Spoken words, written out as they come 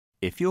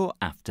If you're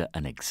after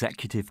an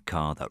executive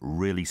car that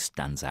really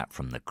stands out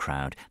from the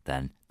crowd,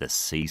 then the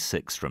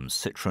C6 from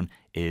Citroen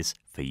is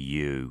for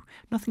you.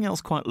 Nothing else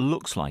quite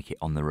looks like it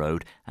on the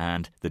road,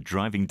 and the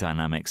driving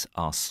dynamics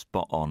are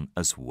spot on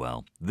as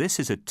well. This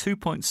is a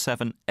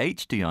 2.7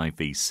 Hdi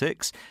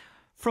V6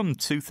 from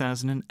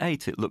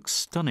 2008. It looks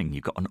stunning.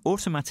 You've got an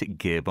automatic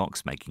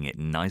gearbox, making it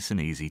nice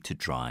and easy to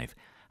drive.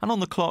 And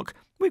on the clock,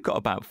 we've got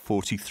about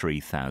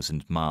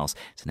 43,000 miles.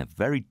 It's in a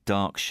very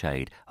dark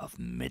shade of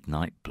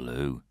midnight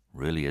blue.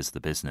 Really is the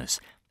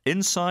business.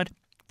 Inside,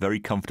 very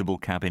comfortable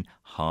cabin,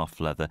 half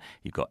leather.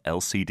 You've got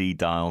LCD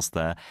dials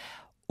there,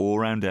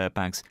 all-round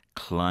airbags,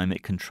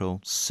 climate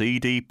control,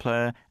 CD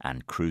player,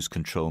 and cruise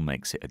control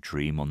makes it a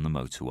dream on the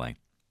motorway.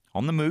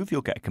 On the move,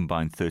 you'll get a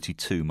combined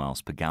 32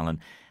 miles per gallon.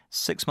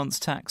 6 months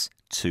tax,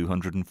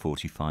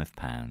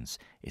 £245.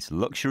 It's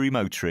luxury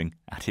motoring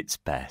at its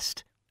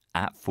best.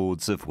 At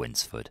Fords of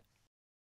Winsford.